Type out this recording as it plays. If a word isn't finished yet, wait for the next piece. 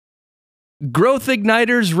Growth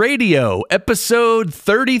Igniters Radio, Episode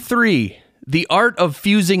 33, The Art of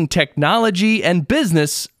Fusing Technology and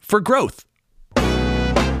Business for Growth.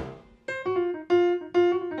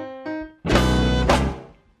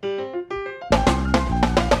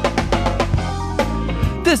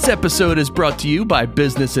 This episode is brought to you by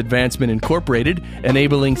Business Advancement Incorporated,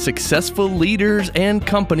 enabling successful leaders and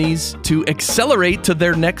companies to accelerate to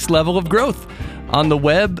their next level of growth. On the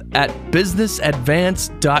web at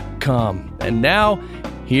businessadvance.com. And now,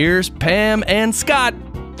 here's Pam and Scott.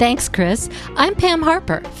 Thanks, Chris. I'm Pam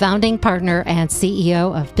Harper, founding partner and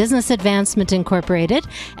CEO of Business Advancement Incorporated.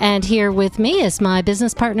 And here with me is my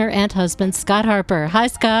business partner and husband, Scott Harper. Hi,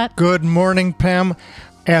 Scott. Good morning, Pam.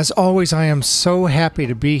 As always, I am so happy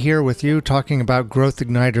to be here with you talking about Growth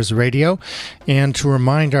Igniters Radio. And to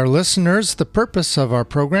remind our listeners, the purpose of our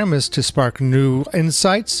program is to spark new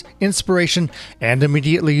insights, inspiration, and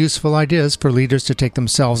immediately useful ideas for leaders to take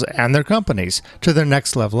themselves and their companies to their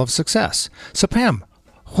next level of success. So, Pam,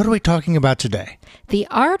 what are we talking about today? The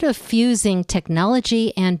art of fusing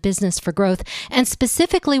technology and business for growth, and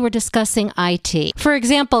specifically we're discussing IT. For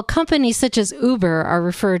example, companies such as Uber are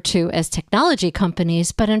referred to as technology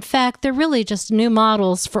companies, but in fact, they're really just new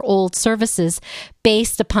models for old services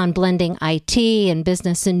based upon blending IT and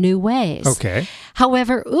business in new ways. Okay.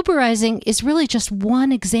 However, Uberizing is really just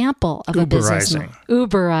one example of a business model.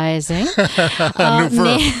 Uberizing.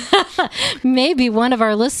 Maybe one of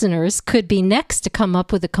our listeners could be next to come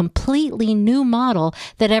up with a completely new model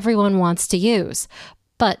that everyone wants to use.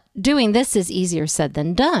 But doing this is easier said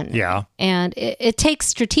than done. Yeah. And it takes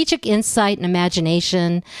strategic insight and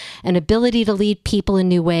imagination, an ability to lead people in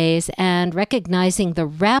new ways, and recognizing the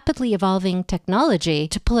rapidly evolving technology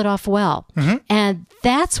to pull it off well. Mm-hmm. And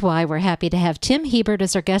that's why we're happy to have Tim Hebert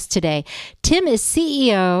as our guest today. Tim is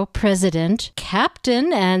CEO, president,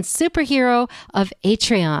 captain, and superhero of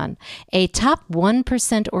Atrion, a top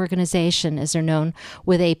 1% organization, as they're known,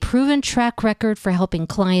 with a proven track record for helping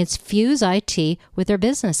clients fuse IT with their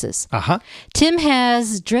businesses. Tim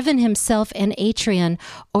has driven himself and Atrion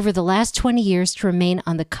over the last 20 years to remain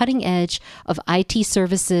on the cutting edge of IT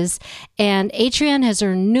services, and Atrion has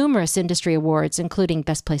earned numerous industry awards, including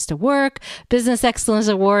Best Place to Work, Business Excellence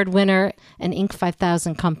Award winner, an Inc.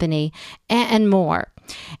 5000 company, and more.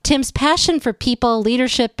 Tim's passion for people,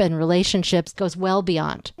 leadership, and relationships goes well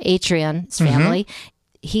beyond Atrion's family.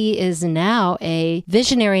 He is now a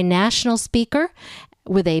visionary national speaker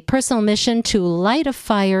with a personal mission to light a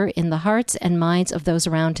fire in the hearts and minds of those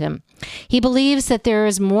around him. He believes that there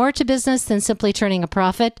is more to business than simply turning a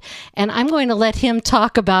profit, and I'm going to let him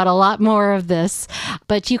talk about a lot more of this.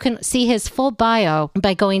 But you can see his full bio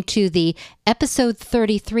by going to the episode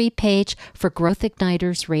 33 page for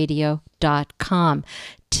growthignitersradio.com.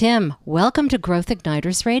 Tim, welcome to Growth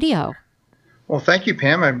Igniters Radio. Well, thank you,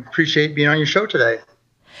 Pam. I appreciate being on your show today.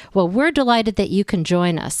 Well, we're delighted that you can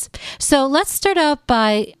join us. So let's start out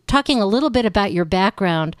by talking a little bit about your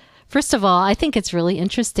background. First of all, I think it's really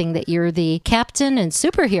interesting that you're the captain and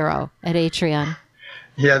superhero at Atrion.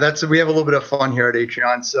 Yeah, we have a little bit of fun here at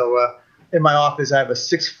Atrion. So in my office, I have a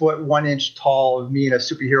 6 foot 1 inch tall of me in a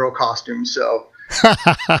superhero costume. So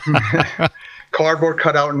cardboard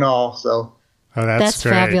cutout and all. So. Oh, that's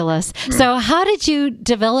great. Fabulous. So how did you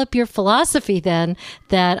develop your philosophy then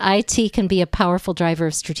that IT can be a powerful driver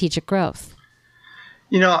of strategic growth?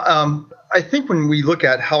 You know, I think when we look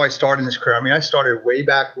at how I started in this career, I started way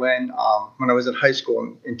back when I was in high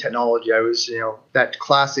school in technology. I was, that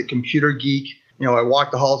classic computer geek. I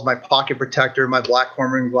walked the halls with my pocket protector, my black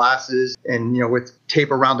horn-rimmed glasses, and, with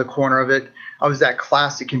tape around the corner of it. I was that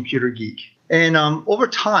classic computer geek. And over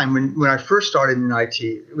time, when I first started in IT,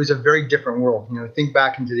 it was a very different world. Think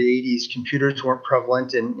back into the 80s, computers weren't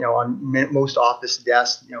prevalent, and on most office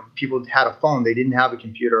desks, people had a phone. They didn't have a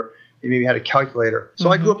computer. They maybe had a calculator. So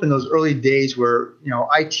I grew up in those early days where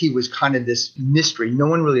IT was kind of this mystery. No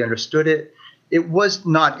one really understood it. It was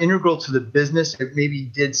not integral to the business. It maybe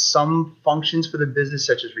did some functions for the business,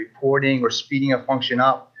 such as reporting or speeding a function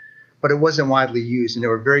up, but it wasn't widely used, and there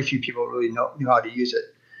were very few people who really knew how to use it.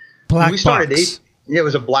 Black box. It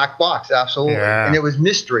was a black box, absolutely. Yeah. And it was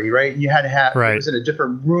mystery, right? You had to have, It was in a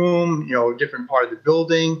different room, different part of the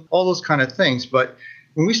building, all those kind of things. But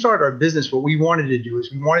when we started our business, what we wanted to do is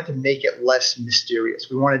we wanted to make it less mysterious.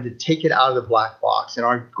 We wanted to take it out of the black box. And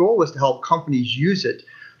our goal was to help companies use it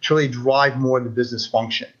to really drive more of the business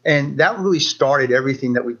function. And that really started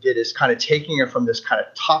everything that we did, is kind of taking it from this kind of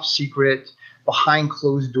top secret, behind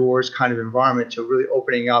closed doors kind of environment to really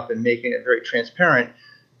opening up and making it very transparent.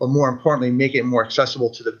 But more importantly, make it more accessible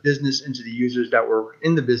to the business and to the users that were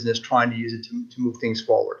in the business trying to use it to move things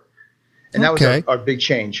forward. And that was our big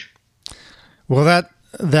change. Well,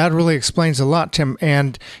 That really explains a lot, Tim.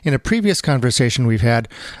 And in a previous conversation we've had,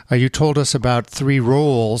 you told us about 3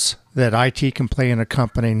 roles that IT can play in a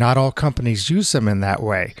company. Not all companies use them in that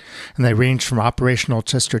way, and they range from operational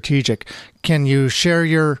to strategic. Can you share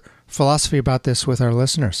your philosophy about this with our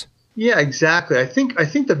listeners? Yeah, exactly. I think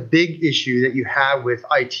the big issue that you have with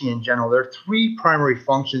IT in general, there are 3 primary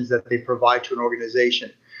functions that they provide to an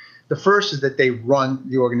organization. The first is that they run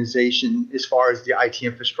the organization as far as the IT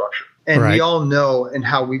infrastructure. And we all know and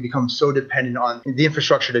how we become so dependent on the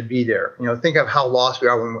infrastructure to be there. Think of how lost we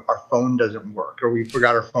are when our phone doesn't work or we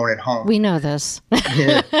forgot our phone at home. We know this.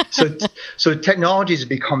 Yeah. So technology has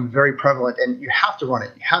become very prevalent, and you have to run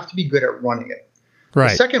it. You have to be good at running it.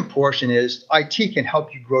 Right. The second portion is IT can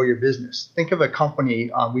help you grow your business. Think of a company,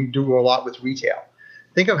 we do a lot with retail.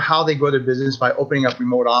 Think of how they grow their business by opening up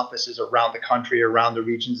remote offices around the country, around the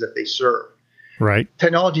regions that they serve. Right.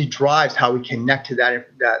 Technology drives how we connect to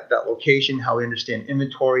that location, how we understand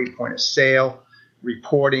inventory, point of sale,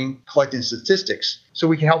 reporting, collecting statistics, so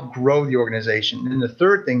we can help grow the organization. And the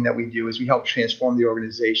third thing that we do is we help transform the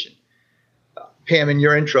organization. Pam, in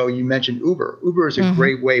your intro, you mentioned Uber. Uber is a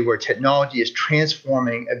great way where technology is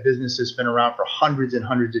transforming a business that's been around for hundreds and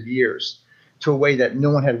hundreds of years to a way that no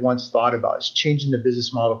one had once thought about. It's changing the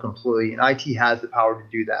business model completely, and IT has the power to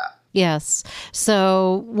do that. Yes.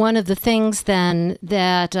 So one of the things then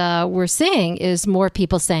that we're seeing is more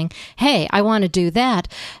people saying, hey, I want to do that,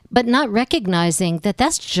 but not recognizing that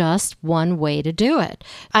that's just one way to do it.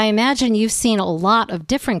 I imagine you've seen a lot of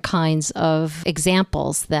different kinds of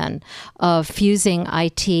examples then of fusing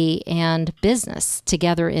IT and business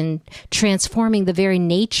together in transforming the very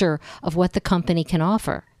nature of what the company can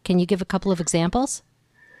offer. Can you give a couple of examples?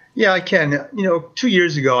 Yeah, I can. 2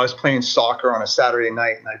 years ago, I was playing soccer on a Saturday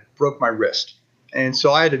night, and I broke my wrist. And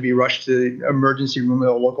so I had to be rushed to the emergency room at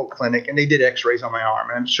a local clinic, and they did x-rays on my arm.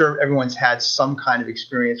 And I'm sure everyone's had some kind of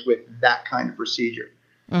experience with that kind of procedure.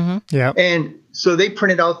 Mm-hmm. Yeah. And so they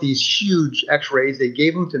printed out these huge x-rays. They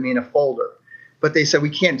gave them to me in a folder. But they said, we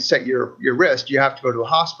can't set your wrist. You have to go to the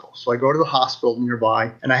hospital. So I go to the hospital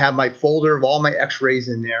nearby, and I have my folder of all my x-rays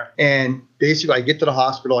in there. And basically, I get to the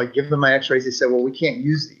hospital. I give them my x-rays. They said, well, we can't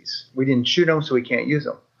use these. We didn't shoot them, so we can't use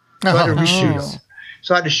them. So I had to reshoot them.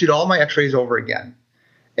 So I had to shoot all my x-rays over again.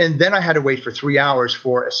 And then I had to wait for 3 hours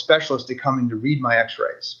for a specialist to come in to read my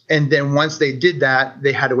x-rays. And then once they did that,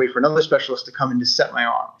 they had to wait for another specialist to come in to set my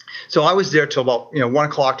arm. So I was there till about 1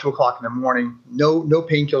 o'clock, 2 o'clock in the morning. No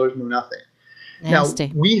painkillers, no nothing. Nasty.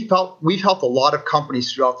 Now, we've helped a lot of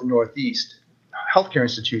companies throughout the Northeast, healthcare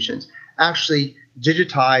institutions, actually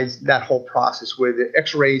digitize that whole process where the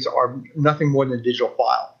x-rays are nothing more than a digital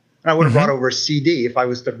file. And I would have brought over a CD if I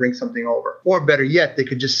was to bring something over. Or better yet, they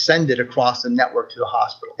could just send it across the network to the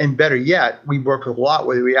hospital. And better yet, we work a lot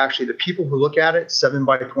where the people who look at it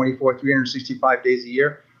 7/24, 365 days a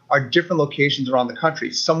year are different locations around the country.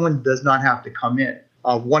 Someone does not have to come in.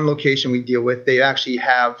 One location we deal with, they actually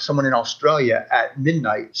have someone in Australia at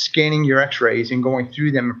midnight scanning your x-rays and going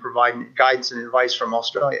through them and providing guidance and advice from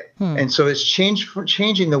Australia. And so it's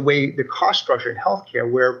changing the way the cost structure in healthcare,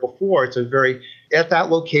 where before it's at that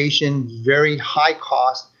location, very high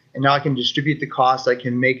cost. And now I can distribute the cost. I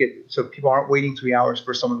can make it so people aren't waiting 3 hours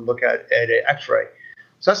for someone to look at an x-ray.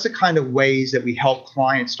 So that's the kind of ways that we help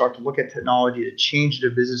clients start to look at technology to change their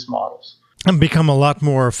business models. And become a lot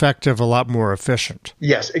more effective, a lot more efficient.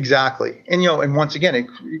 Yes, exactly. And, and once again, it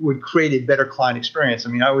would create a better client experience. I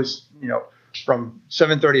mean, I was, from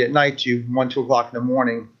 7:30 at night to 1, 2 o'clock in the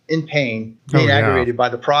morning in pain, being aggravated by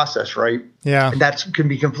the process, right? Yeah. And that can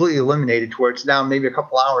be completely eliminated to where it's now maybe a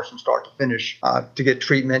couple hours from start to finish to get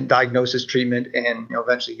treatment, diagnosis, treatment, and,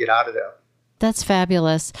 eventually get out of there. That's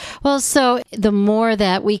fabulous. Well, so the more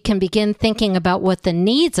that we can begin thinking about what the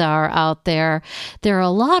needs are out there, there are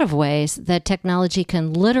a lot of ways that technology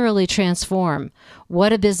can literally transform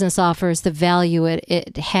what a business offers, the value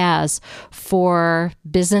it has for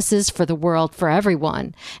businesses, for the world, for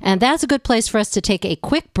everyone. And that's a good place for us to take a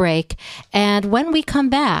quick break. And when we come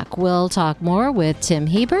back, we'll talk more with Tim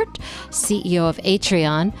Hebert, CEO of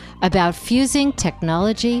Atrion, about fusing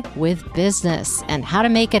technology with business and how to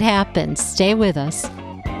make it happen. Stay with us.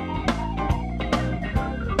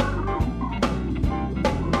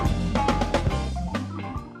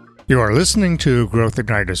 You are listening to Growth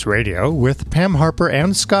Igniters Radio with Pam Harper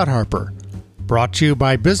and Scott Harper, brought to you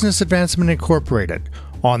by Business Advancement Incorporated,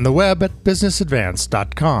 on the web at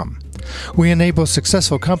businessadvance.com. We enable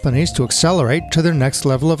successful companies to accelerate to their next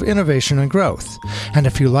level of innovation and growth. And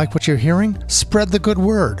if you like what you're hearing, spread the good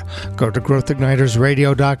word. Go to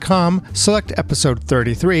growthignitersradio.com, select episode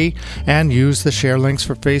 33, and use the share links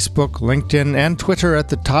for Facebook, LinkedIn, and Twitter at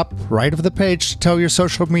the top right of the page to tell your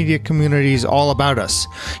social media communities all about us.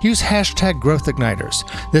 Use hashtag GrowthIgniters.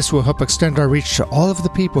 This will help extend our reach to all of the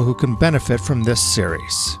people who can benefit from this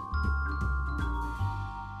series.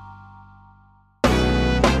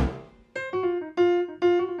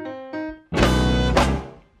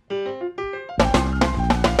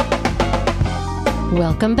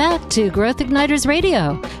 Welcome back to Growth Igniters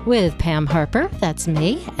Radio with Pam Harper, that's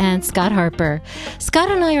me, and Scott Harper.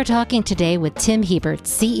 Scott and I are talking today with Tim Hebert,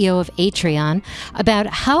 CEO of Atreon, about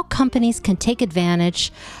how companies can take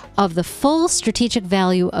advantage of the full strategic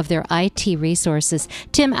value of their IT resources.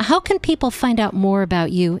 Tim, how can people find out more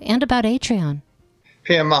about you and about Atreon?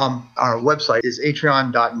 Pam, our website is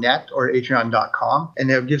atreon.net or atreon.com,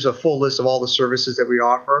 and it gives a full list of all the services that we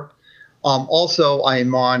offer. Also, I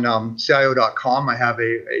am on CIO.com. I have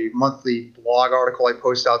a monthly blog article I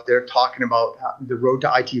post out there talking about the road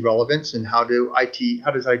to IT relevance and how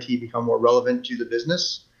does IT become more relevant to the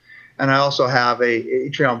business. And I also have a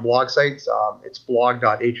Atreon blog site. It's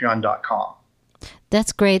blog.atreon.com.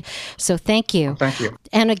 That's great. So thank you. Thank you.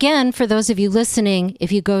 And again, for those of you listening,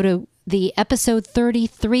 if you go to the episode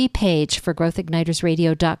 33 page for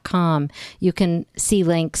growthignitersradio.com, you can see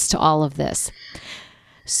links to all of this.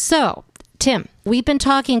 So, Tim, we've been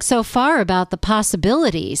talking so far about the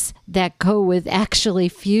possibilities that go with actually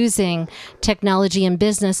fusing technology and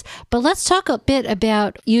business, but let's talk a bit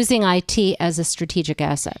about using IT as a strategic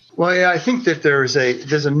asset. Well, yeah, I think that there's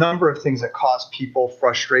a number of things that cause people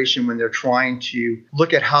frustration when they're trying to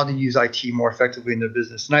look at how to use IT more effectively in their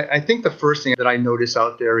business. And I think the first thing that I notice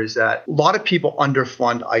out there is that a lot of people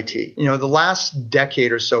underfund IT. You know, the last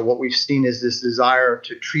decade or so, what we've seen is this desire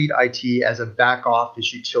to treat IT as a back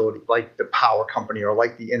office utility, like the power company or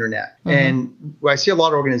like the internet. Mm-hmm. And I see a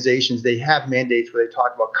lot of organizations, they have mandates where they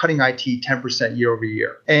talk about cutting IT 10% year over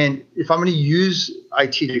year. And if I'm going to use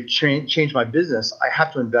IT to change my business, I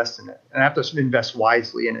have to invest in it, and I have to invest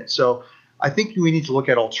wisely in it. So I think we need to look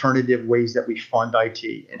at alternative ways that we fund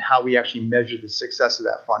IT and how we actually measure the success of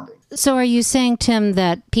that funding. So are you saying, Tim,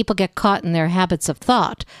 that people get caught in their habits of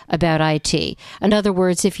thought about IT? In other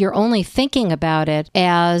words, if you're only thinking about it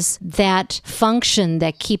as that function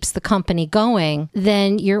that keeps the company going,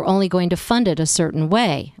 then you're only going to fund it a certain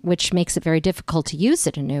way, which makes it very difficult to use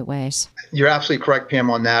it in new ways. You're absolutely correct, Pam,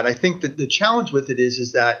 on that. I think that the challenge with it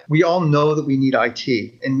is that we all know that we need IT,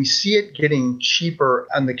 and we see it getting cheaper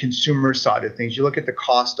on the consumer side of things. You look at the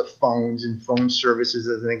cost of phones and phone services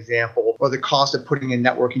as an example, or the cost of putting a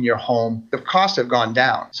network in your home. The costs have gone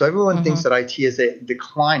down. So everyone thinks that IT is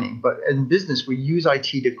declining, but in business, we use IT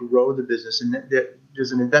to grow the business, and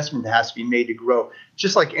there's an investment that has to be made to grow.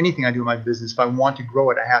 Just like anything I do in my business, if I want to grow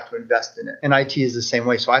it, I have to invest in it. And IT is the same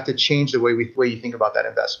way. So I have to change the way you think about that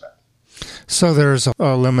investment. So there's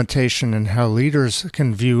a limitation in how leaders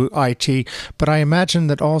can view IT, but I imagine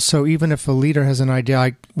that also, even if a leader has an idea,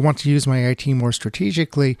 I want to use my IT more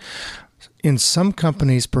strategically, in some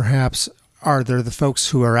companies perhaps are there the folks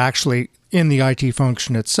who are actually in the IT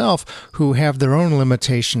function itself who have their own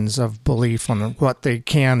limitations of belief on what they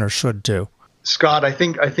can or should do? Scott, I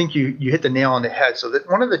think you hit the nail on the head. So that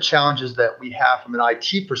one of the challenges that we have from an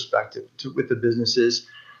IT perspective with the business is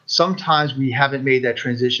sometimes we haven't made that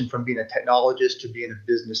transition from being a technologist to being a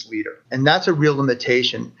business leader. And that's a real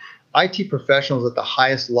limitation. IT professionals at the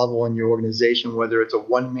highest level in your organization, whether it's a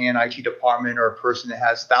one-man IT department or a person that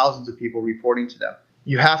has thousands of people reporting to them,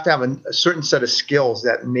 you have to have a certain set of skills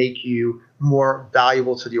that make you more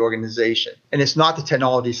valuable to the organization. And it's not the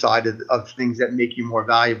technology side of things that make you more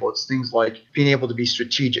valuable. It's things like being able to be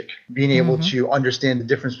strategic, being able to understand the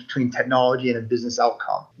difference between technology and a business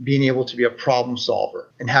outcome, being able to be a problem solver,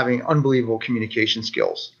 and having unbelievable communication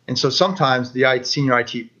skills. And so sometimes the senior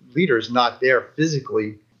IT leader is not there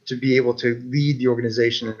physically to be able to lead the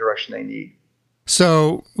organization in the direction they need.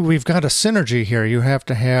 So we've got a synergy here. You have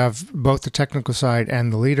to have both the technical side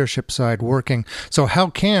and the leadership side working. So how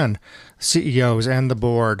can CEOs and the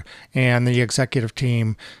board and the executive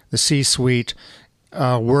team, the C-suite,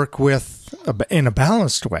 work in a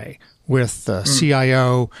balanced way with the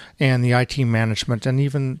CIO and the IT management and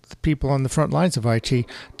even the people on the front lines of IT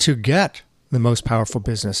to get the most powerful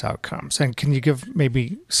business outcomes? And can you give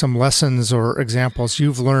maybe some lessons or examples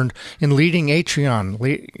you've learned in leading Atreon?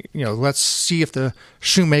 Let's see if the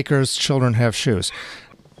shoemaker's children have shoes.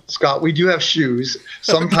 Scott, we do have shoes.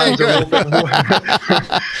 Sometimes they're a little bit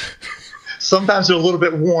more. Sometimes they're a little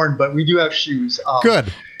bit worn, but we do have shoes.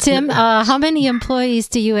 Good. Tim, how many employees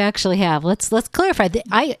do you actually have? Let's clarify.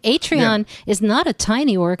 Atrion is not a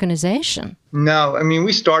tiny organization. No, I mean,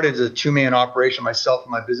 we started as a two-man operation, myself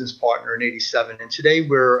and my business partner in 87. And today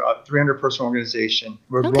we're a 300-person organization.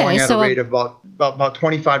 We're growing at a rate of about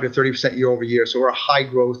 25 to 30% year over year. So we're a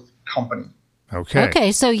high-growth company.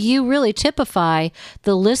 Okay, so you really typify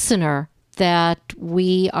the listener that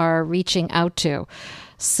we are reaching out to.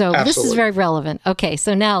 So This is very relevant. Okay,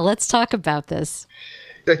 so now let's talk about this.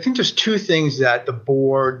 I think there's two things that the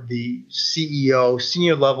board, the CEO,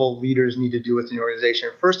 senior level leaders need to do within the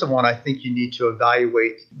organization. First of all, I think you need to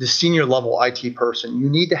evaluate the senior level IT person. You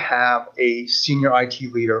need to have a senior IT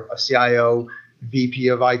leader, a CIO, VP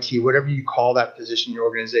of IT, whatever you call that position in your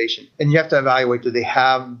organization. And you have to evaluate, do they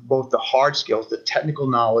have both the hard skills, the technical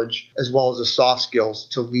knowledge, as well as the soft skills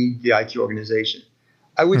to lead the IT organization.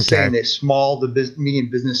 I would say in the small to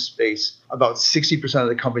medium business space, about 60% of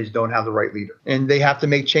the companies don't have the right leader. And they have to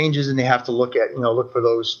make changes and they have to look for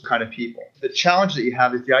those kind of people. The challenge that you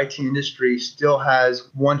have is the IT industry still has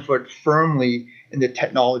one foot firmly in the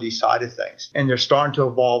technology side of things. And they're starting to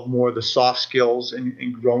evolve more of the soft skills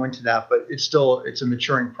and grow into that. But it's a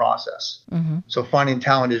maturing process. Mm-hmm. So finding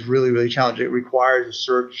talent is really, really challenging. It requires a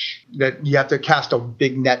search that you have to cast a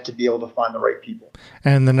big net to be able to find the right people.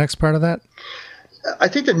 And the next part of that? I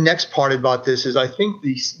think the next part about this is I think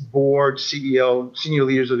the board, CEO, senior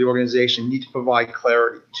leaders of the organization need to provide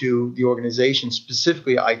clarity to the organization,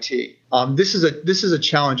 specifically IT. This is a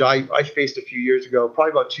challenge I faced a few years ago,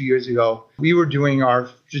 probably about 2 years ago. We were doing our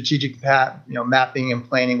strategic mapping and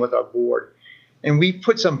planning with our board. And we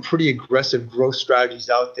put some pretty aggressive growth strategies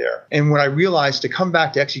out there. And when I realized to come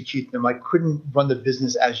back to execute them, I couldn't run the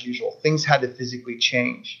business as usual. Things had to physically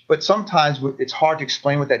change. But sometimes it's hard to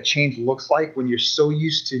explain what that change looks like when you're so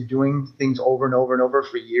used to doing things over and over and over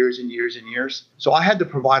for years and years and years. So I had to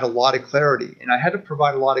provide a lot of clarity. And I had to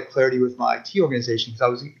provide a lot of clarity with my IT organization because I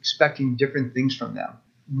was expecting different things from them.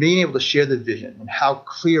 Being able to share the vision and how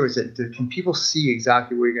clear is it? Can people see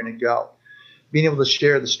exactly where you're going to go? Being able to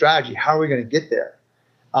share the strategy, how are we going to get there?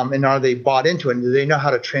 And are they bought into it? And do they know how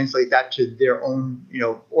to translate that to their own,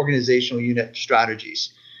 organizational unit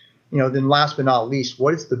strategies? Then last but not least,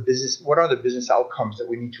 what are the business outcomes that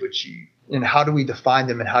we need to achieve? And how do we define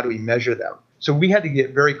them and how do we measure them? So we had to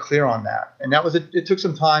get very clear on that. And it took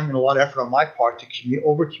some time and a lot of effort on my part to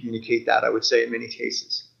over-communicate that, I would say, in many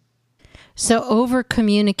cases. So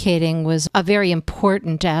over-communicating was a very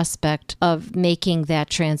important aspect of making that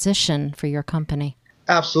transition for your company.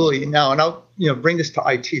 Absolutely. Now, and I'll bring this to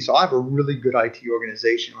IT. So I have a really good IT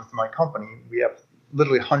organization with my company. We have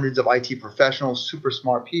literally hundreds of IT professionals, super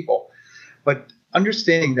smart people. But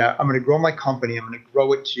understanding that I'm going to grow my company, I'm going to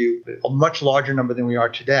grow it to a much larger number than we are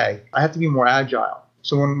today, I have to be more agile.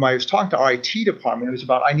 So when I was talking to our IT department, it was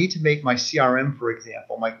about I need to make my CRM, for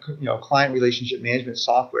example, my client relationship management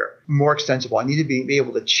software more extensible. I need to be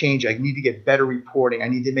able to change. I need to get better reporting. I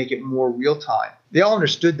need to make it more real time. They all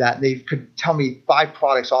understood that. They could tell me 5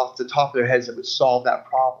 products off the top of their heads that would solve that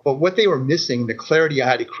problem. But what they were missing, the clarity I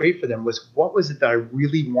had to create for them was what was it that I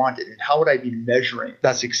really wanted and how would I be measuring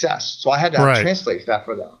that success? So I had to translate that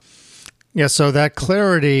for them. Yeah, so that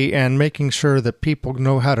clarity and making sure that people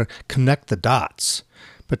know how to connect the dots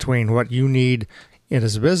between what you need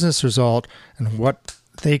as a business result and what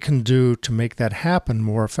they can do to make that happen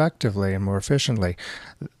more effectively and more efficiently.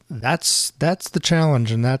 That's the challenge,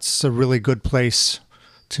 and that's a really good place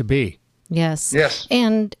to be. Yes.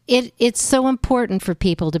 And it's so important for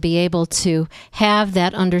people to be able to have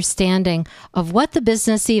that understanding of what the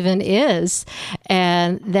business even is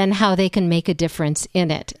and then how they can make a difference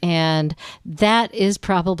in it. And that is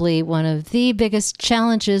probably one of the biggest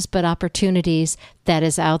challenges, but opportunities that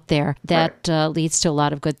is out there that leads to a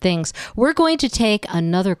lot of good things. We're going to take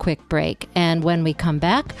another quick break. And when we come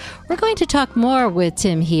back, we're going to talk more with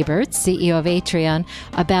Tim Hebert, CEO of Atrion,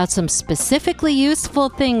 about some specifically useful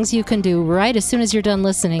things you can do right as soon as you're done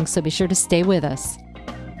listening. So be sure to stay with us.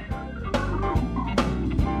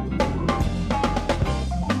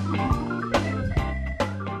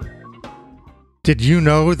 Did you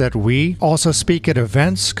know that we also speak at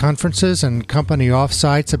events, conferences, and company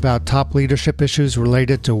offsites about top leadership issues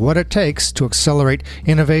related to what it takes to accelerate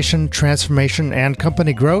innovation, transformation, and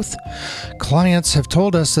company growth? Clients have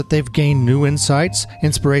told us that they've gained new insights,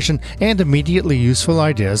 inspiration, and immediately useful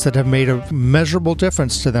ideas that have made a measurable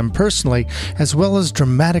difference to them personally, as well as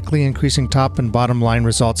dramatically increasing top and bottom line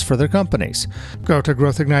results for their companies. Go to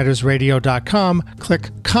growthignitersradio.com, click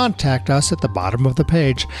Contact Us at the bottom of the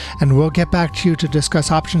page, and we'll get back to you to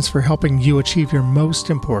discuss options for helping you achieve your most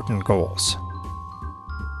important goals.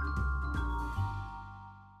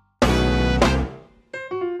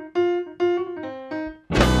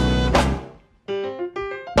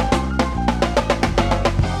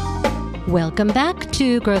 Welcome back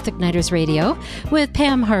to Growth Igniters Radio with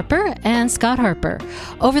Pam Harper and Scott Harper.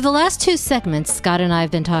 Over the last 2 segments, Scott and I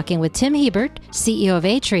have been talking with Tim Hebert, CEO of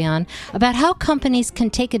Atrion, about how companies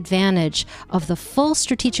can take advantage of the full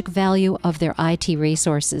strategic value of their IT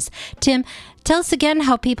resources. Tim, tell us again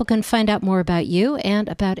how people can find out more about you and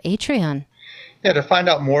about Atrion. Yeah, to find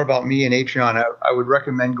out more about me and Atrion, I would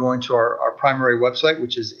recommend going to our primary website,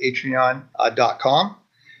 which is atrion.com.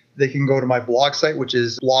 They can go to my blog site, which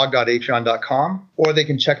is blog.atrion.com, or they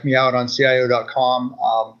can check me out on CIO.com.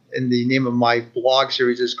 And the name of my blog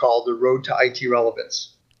series is called The Road to IT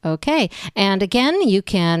Relevance. Okay. And again, you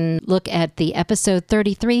can look at the episode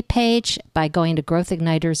 33 page by going to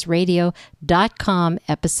growthignitersradio.com,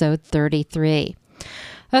 episode 33.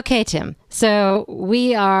 Okay, Tim. So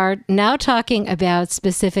we are now talking about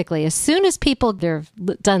specifically, as soon as people are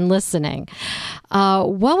done listening,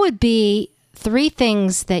 what would be 3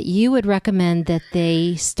 things that you would recommend that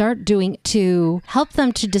they start doing to help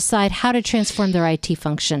them to decide how to transform their IT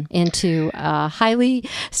function into a highly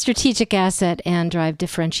strategic asset and drive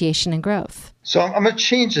differentiation and growth? So I'm going to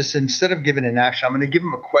change this. Instead of giving an action, I'm going to give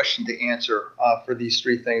them a question to answer for these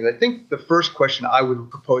 3 things. I think the first question I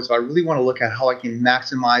would propose, if I really want to look at how I can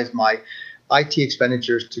maximize my IT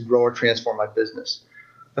expenditures to grow or transform my business.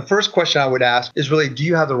 The first question I would ask is really, do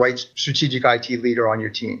you have the right strategic IT leader on your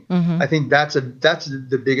team? Mm-hmm. I think that's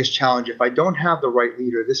the biggest challenge. If I don't have the right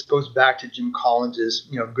leader, this goes back to Jim Collins's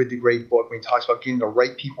Good to Great book when he talks about getting the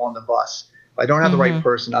right people on the bus. If I don't have the right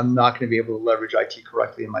person, I'm not going to be able to leverage IT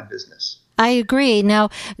correctly in my business. I agree. Now,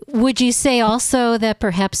 would you say also that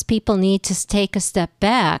perhaps people need to take a step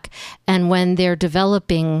back and when they're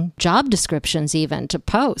developing job descriptions even to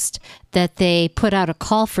post, that they put out a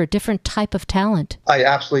call for a different type of talent? I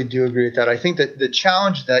absolutely do agree with that. I think that the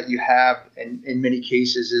challenge that you have in many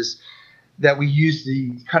cases is that we use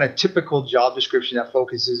the kind of typical job description that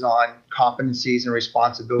focuses on competencies and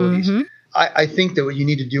responsibilities. Mm-hmm. I think that what you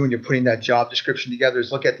need to do when you're putting that job description together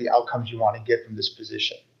is look at the outcomes you want to get from this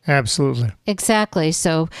position. Absolutely. Exactly.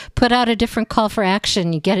 So put out a different call for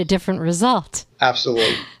action, you get a different result.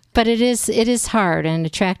 Absolutely. But it is hard, and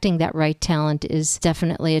attracting that right talent is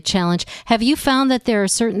definitely a challenge. Have you found that there are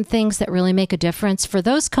certain things that really make a difference for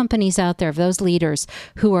those companies out there, those leaders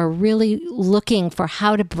who are really looking for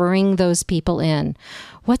how to bring those people in?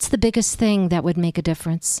 What's the biggest thing that would make a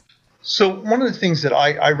difference? So one of the things that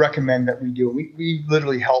I recommend that we do, we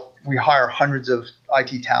literally we hire hundreds of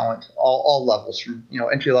IT talent, all levels, from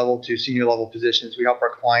entry level to senior level positions. We help our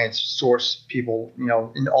clients source people,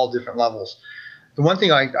 in all different levels. The one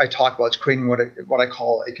thing I talk about is creating what I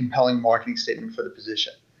call a compelling marketing statement for the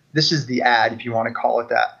position. This is the ad, if you want to call it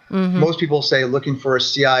that. Mm-hmm. Most people say looking for a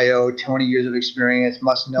CIO, 20 years of experience,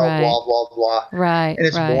 must know, right. Blah, blah, blah. Right. And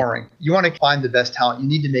it's boring. You want to find the best talent. You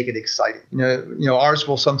need to make it exciting. Ours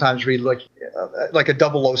will sometimes read like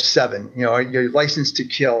a 007, your license to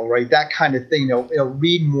kill, right? That kind of thing. It'll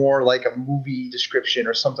read more like a movie description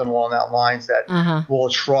or something along that lines that will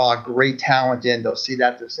draw great talent in. They'll see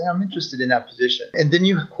that. They'll say, I'm interested in that position. And then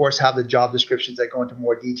you, of course, have the job descriptions that go into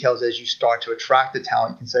more details as you start to attract the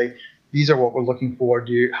talent. You can say, these are what we're looking for.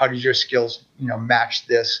 How does your skills, match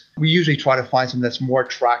this? We usually try to find something that's more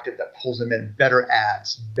attractive that pulls them in. Better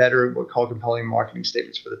ads, better what we call compelling marketing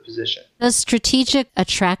statements for the position. Does strategic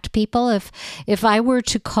attract people? If I were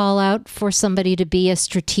to call out for somebody to be a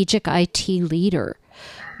strategic IT leader,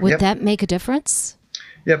 would that make a difference?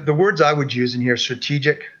 Yep. The words I would use in here: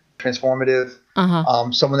 strategic, transformative.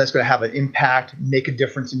 Someone that's going to have an impact, make a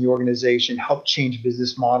difference in the organization, help change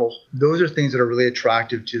business models. Those are things that are really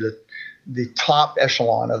attractive to the top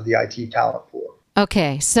echelon of the IT talent pool.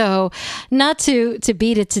 Okay, so not to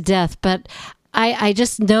beat it to death, but I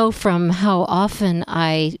just know from how often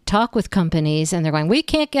I talk with companies and they're going, we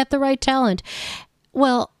can't get the right talent.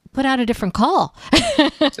 Well, put out a different call.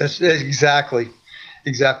 That's exactly.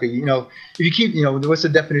 If you keep, what's the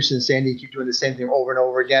definition of Sandy? You keep doing the same thing over and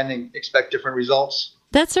over again and expect different results.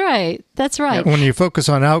 That's right. When you focus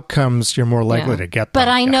on outcomes, you're more likely to get them. But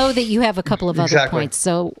I know that you have a couple of other points.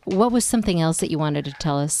 So what was something else that you wanted to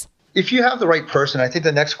tell us? If you have the right person, I think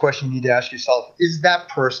the next question you need to ask yourself, is that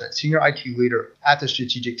person, senior IT leader, at the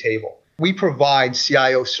strategic table? We provide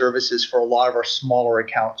CIO services for a lot of our smaller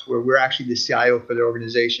accounts where we're actually the CIO for the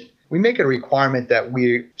organization. We make it a requirement that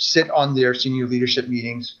we sit on their senior leadership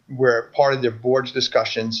meetings. We're part of their board's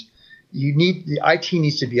discussions. The IT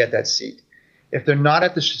needs to be at that seat. If they're not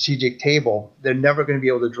at the strategic table, they're never going to be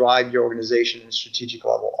able to drive your organization at a strategic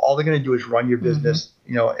level. All they're going to do is run your business,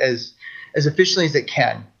 as efficiently as they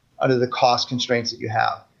can under the cost constraints that you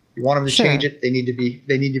have. You want them to change it, they need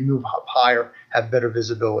to move up higher, have better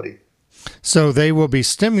visibility. So they will be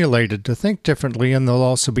stimulated to think differently, and they'll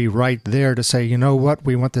also be right there to say, you know what,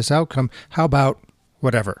 we want this outcome. How about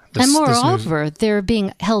whatever? And moreover, they're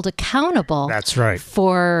being held accountable. That's right.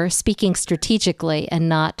 For speaking strategically and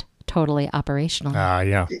not totally operational.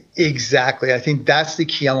 Yeah. Exactly. I think that's the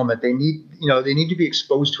key element. They need to be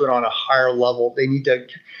exposed to it on a higher level. They need to,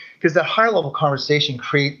 because that higher level conversation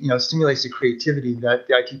stimulates the creativity that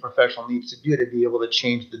the IT professional needs to do to be able to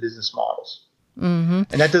change the business models. Mm-hmm.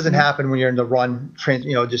 And that doesn't happen when you're in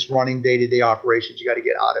the just running day-to-day operations. You got to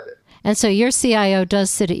get out of it. And so your CIO does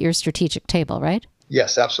sit at your strategic table, right?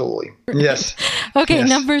 Yes, absolutely. Yes. Okay, yes.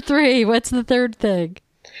 Number 3. What's the third thing?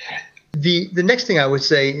 The next thing I would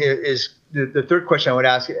say is the third question I would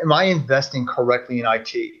ask: am I investing correctly in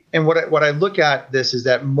IT? And what I look at this is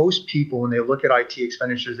that most people, when they look at IT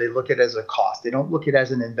expenditures, they look at it as a cost. They don't look at it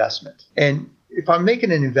as an investment. And if I'm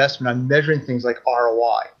making an investment, I'm measuring things like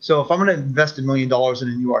ROI. So if I'm going to invest $1 million in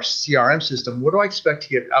a new CRM system, what do I expect to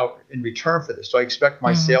get out in return for this? Do I expect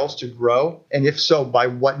my sales to grow? And if so, by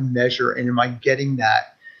what measure? And am I getting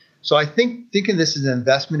that? So I think thinking this is an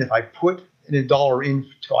investment, if I put a dollar into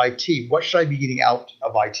IT, what should I be getting out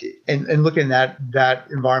of IT? And looking at that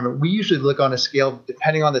environment, we usually look on a scale,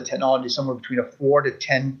 depending on the technology, somewhere between 4 to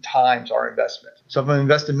 10 times our investment. So if I'm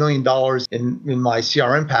investing $1 million in my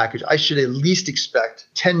CRM package, I should at least expect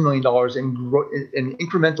 $10 million in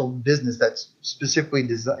incremental business that's specifically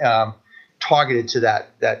targeted to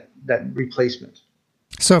that replacement.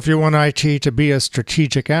 So if you want IT to be a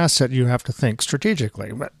strategic asset, you have to think strategically.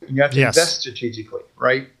 You have to invest strategically,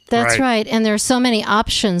 right? That's right. And there are so many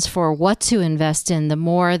options for what to invest in. The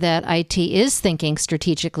more that IT is thinking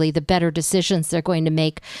strategically, the better decisions they're going to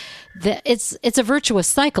make. It's a virtuous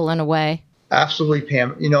cycle in a way. Absolutely,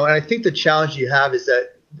 Pam. And I think the challenge you have is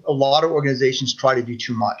that a lot of organizations try to do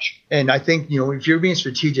too much. And I think, if you're being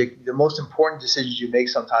strategic, the most important decisions you make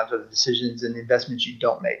sometimes are the decisions and the investments you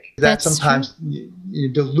don't make. That sometimes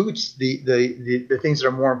dilutes the things that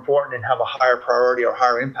are more important and have a higher priority or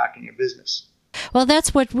higher impact in your business. Well,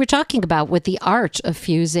 that's what we're talking about with the art of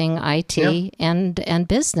fusing IT and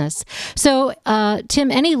business. So, Tim,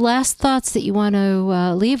 any last thoughts that you want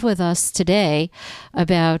to leave with us today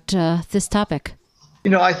about this topic?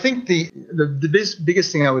 I think the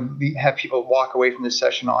biggest thing I would have people walk away from this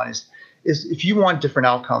session on is if you want different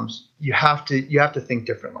outcomes, you have to think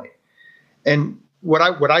differently. And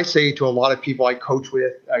what I say to a lot of people I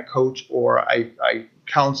coach or I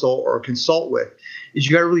counsel or consult with is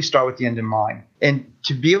you got to really start with the end in mind. And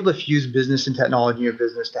to be able to fuse business and technology in your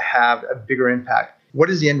business to have a bigger impact, what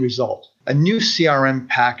is the end result? A new CRM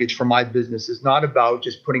package for my business is not about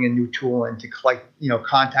just putting a new tool in to collect,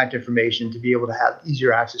 contact information to be able to have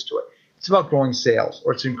easier access to it. It's about growing sales,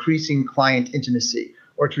 or it's increasing client intimacy,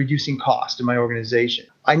 or it's reducing cost in my organization.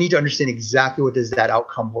 I need to understand exactly what does that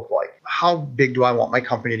outcome look like. How big do I want my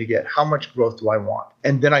company to get? How much growth do I want?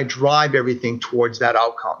 And then I drive everything towards that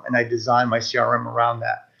outcome, and I design my CRM around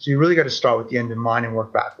that. So you really got to start with the end in mind and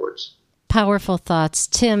work backwards. Powerful thoughts.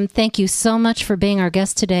 Tim, thank you so much for being our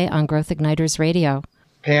guest today on Growth Igniters Radio.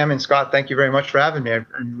 Pam and Scott, thank you very much for having me. I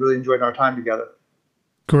really enjoyed our time together.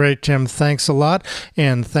 Great, Tim. Thanks a lot.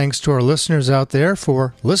 And thanks to our listeners out there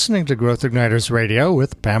for listening to Growth Igniters Radio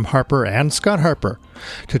with Pam Harper and Scott Harper.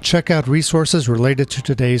 To check out resources related to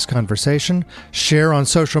today's conversation, share on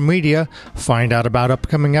social media, find out about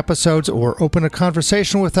upcoming episodes, or open a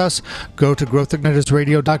conversation with us, go to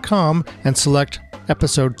growthignitersradio.com and select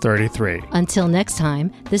episode 33. Until next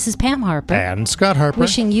time, this is Pam Harper and Scott Harper,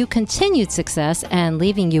 wishing you continued success and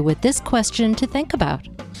leaving you with this question to think about.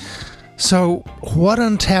 So, what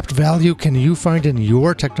untapped value can you find in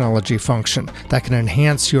your technology function that can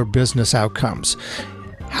enhance your business outcomes?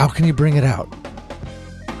 How can you bring it out?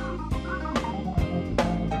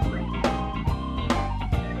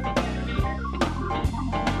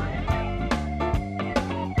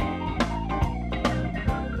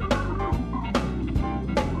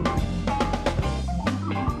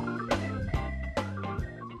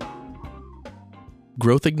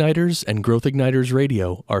 Growth Igniters and Growth Igniters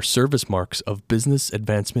Radio are service marks of Business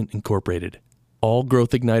Advancement Incorporated. All Growth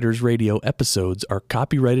Igniters Radio episodes are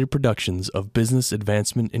copyrighted productions of Business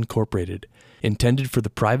Advancement Incorporated, intended for the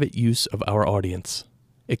private use of our audience.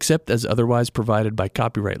 Except as otherwise provided by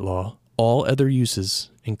copyright law, all other uses,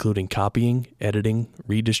 including copying, editing,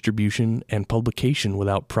 redistribution, and publication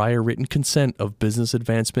without prior written consent of Business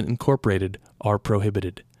Advancement Incorporated, are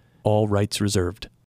prohibited. All rights reserved.